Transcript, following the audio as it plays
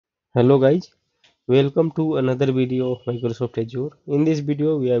Hello guys, welcome to another video of Microsoft Azure. In this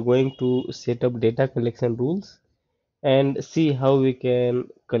video, we are going to set up data collection rules and see how we can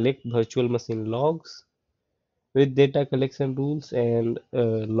collect virtual machine logs with data collection rules and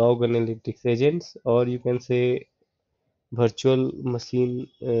log analytics agents, or you can say virtual machine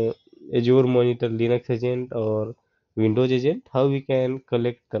Azure Monitor Linux agent or Windows agent. How we can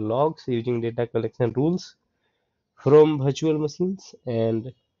collect the logs using data collection rules from virtual machines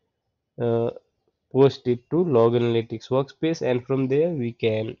and uh, post it to log analytics workspace, and from there we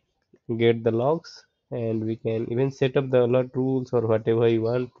can get the logs and we can even set up the alert rules or whatever you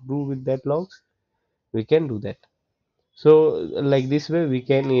want to do with that logs. We can do that. So like this way we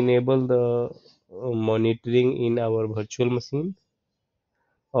can enable the monitoring in our virtual machine,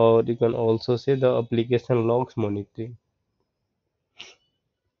 or you can also say the application logs monitoring.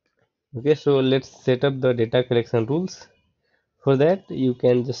 Okay, so let's set up the data collection rules. For that you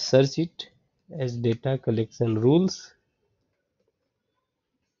can just search it as data collection rules.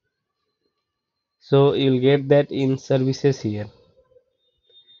 So you'll get that in services here.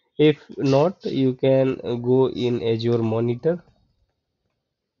 If not, you can go in Azure Monitor,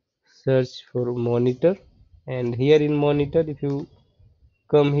 search for Monitor, and here in Monitor, if you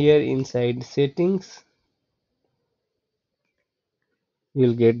come here inside Settings,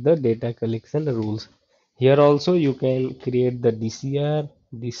 you'll get the data collection rules. Here also you can create the DCR,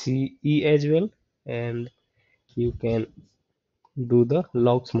 DCE as well, and you can do the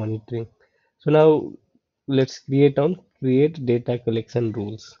logs monitoring. So now let's create data collection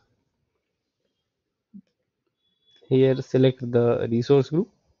rules. Here select the resource group,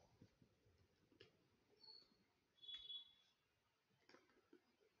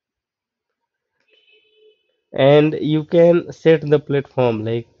 and you can set the platform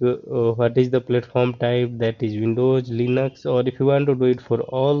like what is the platform type, that is Windows, Linux, or if you want to do it for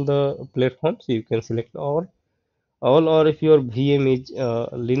all the platforms you can select all, or if your VM is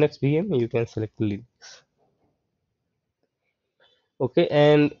Linux VM you can select Linux. Okay,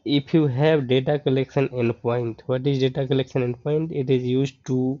 and if you have data collection endpoint, what is data collection endpoint? It is used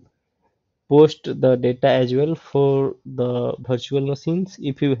to post the data as well for the virtual machines.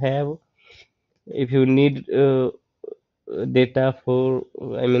 If you need data for,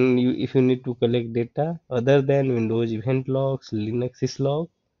 I mean, if you need to collect data other than Windows event logs, Linux syslog,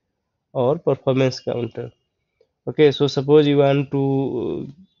 or performance counter. Okay, so suppose you want to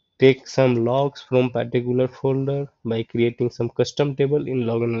take some logs from particular folder by creating some custom table in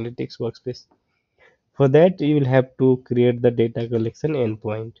log analytics workspace. For that you will have to create the data collection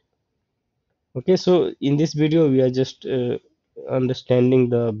endpoint. Okay, so in this video we are just understanding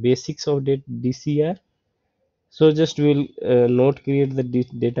the basics of DCR. So just we'll not create the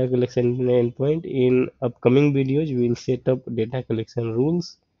data collection endpoint. In upcoming videos, we will set up data collection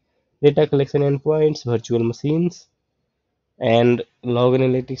rules, data collection endpoints, virtual machines, and log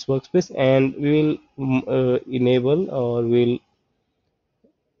analytics workspace, and we will enable or will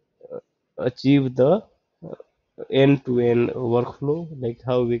achieve the end-to-end workflow, like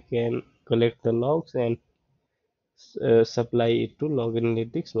how we can collect the logs and supply it to log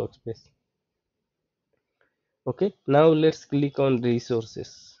analytics workspace. Okay, now let's click on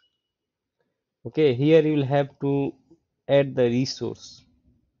resources. Okay, here you will have to add the resource.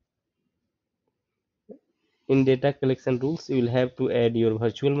 In data collection rules you will have to add your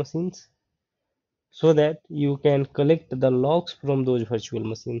virtual machines so that you can collect the logs from those virtual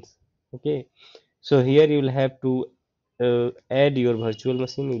machines. Okay, so here you will have to add your virtual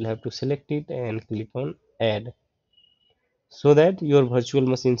machine. You will have to select it and click on add so that your virtual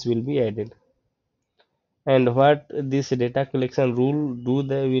machines will be added. And what this data collection rule do,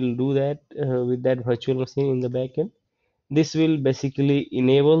 they will do that with that virtual machine in the backend. This will basically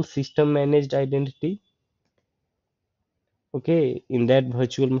enable system managed identity, okay, in that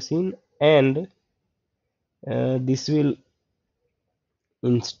virtual machine, and this will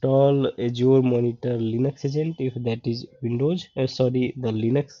install Azure Monitor Linux agent if that is Windows, sorry, the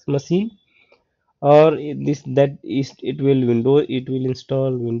Linux machine, or this that is it will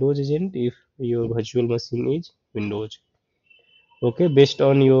install Windows agent if your virtual machine is Windows. Okay, based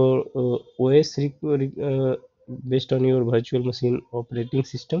on your based on your virtual machine operating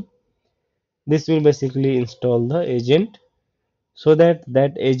system, this will basically install the agent so that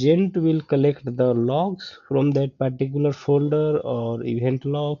that agent will collect the logs from that particular folder or event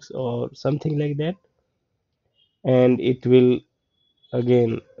logs or something like that, and it will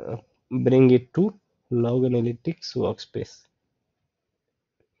again bring it to log analytics workspace.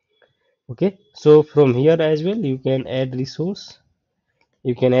 Okay, so from here as well you can add resource,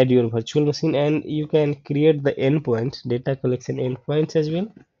 you can add your virtual machine, and you can create the endpoints, data collection endpoints as well.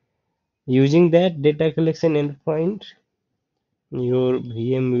 Using that data collection endpoint, your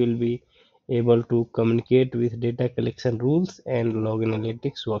VM will be able to communicate with data collection rules and log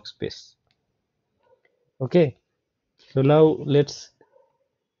analytics workspace. Okay, so now let's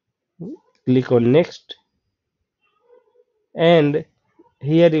click on next, and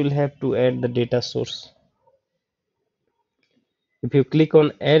here you will have to add the data source. If you click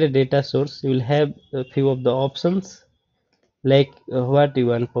on add a data source, you will have a few of the options like what you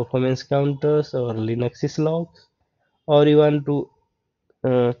want, performance counters or Linux logs, or you want to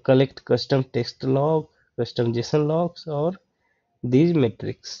collect custom text log, custom JSON logs, or these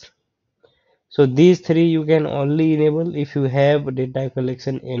metrics. So these three you can only enable if you have data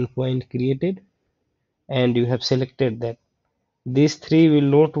collection endpoint created and you have selected that. These three will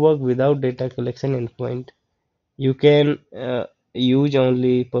not work without data collection endpoint. You can use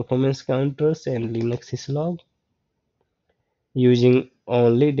only performance counters and Linux syslog using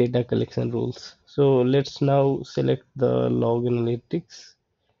only data collection rules. So let's now select the log analytics,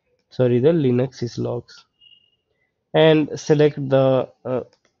 sorry, the Linux syslogs, and select the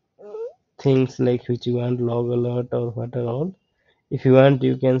things like which you want, log alert or what are all. If you want,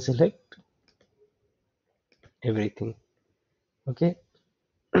 you can select everything. Okay.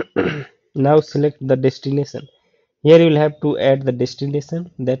 Now select the destination. Here you will have to add the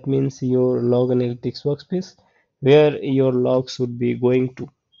destination. That means your log analytics workspace where your logs would be going to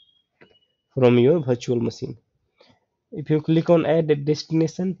from your virtual machine. If you click on add a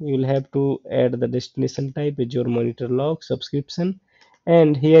destination, you will have to add the destination type Azure Monitor log subscription,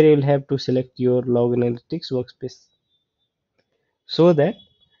 and here you will have to select your log analytics workspace so that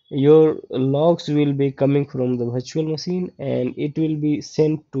your logs will be coming from the virtual machine and it will be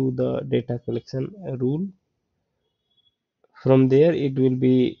sent to the data collection rule. From there it will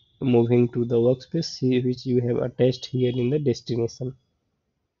be moving to the workspace which you have attached here in the destination.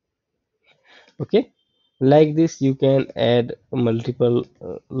 Okay, like this you can add multiple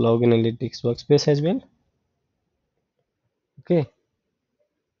log analytics workspace as well. Okay,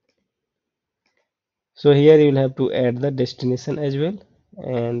 so here you will have to add the destination as well,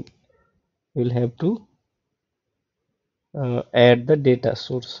 and you will have to add the data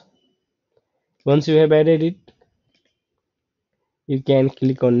source. Once you have added it, you can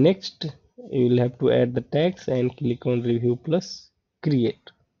click on next. You will have to add the tags and click on review plus create.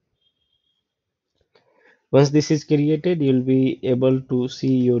 Once this is created, you will be able to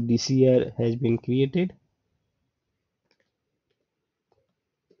see your DCR has been created.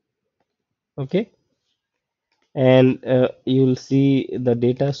 Okay, and you will see the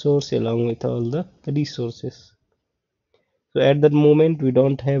data source along with all the resources. So at that moment, we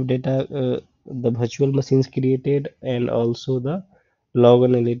don't have data, the virtual machines created and also the log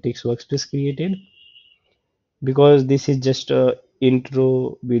analytics workspace created, because this is just a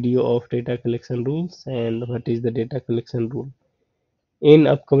intro video of data collection rules and what is the data collection rule. In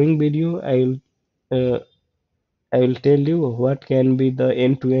upcoming video, uh, I will tell you what can be the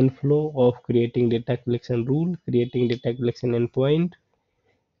end-to-end flow of creating data collection rule, creating data collection endpoint,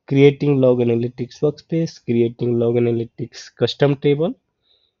 creating log analytics workspace, creating log analytics custom table,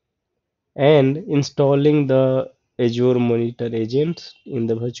 and installing the Azure Monitor agents in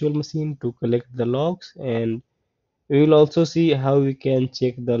the virtual machine to collect the logs. And we will also see how we can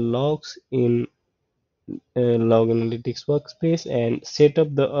check the logs in log analytics workspace and set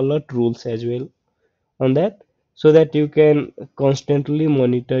up the alert rules as well on that, so that you can constantly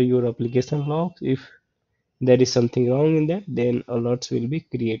monitor your application logs. If there is something wrong in that, then alerts will be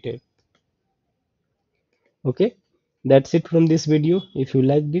created. Okay, that's it from this video. If you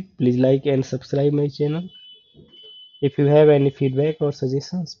liked it, please like and subscribe my channel. If you have any feedback or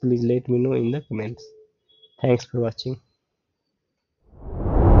suggestions, please let me know in the comments. Thanks for watching.